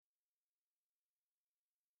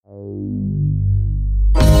POS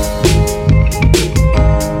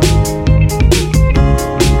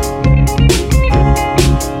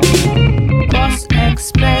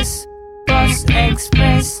Express, POS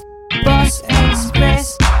Express, POS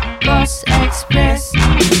Express, POS Express.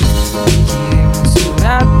 Kirim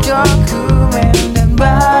surat, dokumen, dan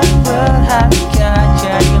barang berharga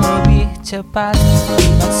jadi lebih cepat.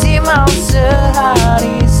 Maksimal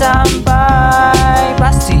sehari sampai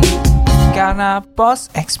pasti karena POS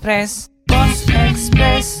Express. POS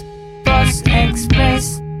Express, POS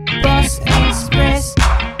Express, POS Express,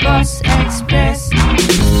 POS Express.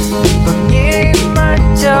 Pengiriman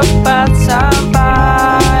cepat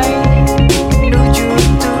sampai menuju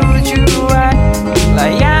tujuan.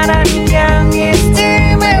 Layanan yang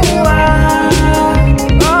istimewa.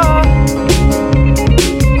 Oh,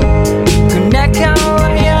 gunakan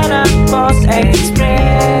layanan POS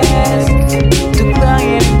Express untuk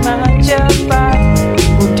pengiriman cepat,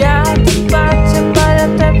 mudah, tepat, cepat,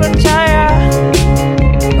 dan terpercaya.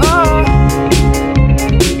 Oh,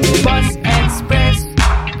 POS Express,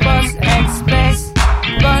 POS Express,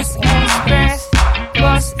 POS Express,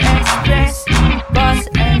 POS Express, POS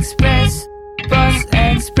Express, POS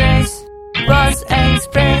Express, POS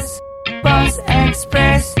Express, POS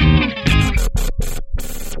Express.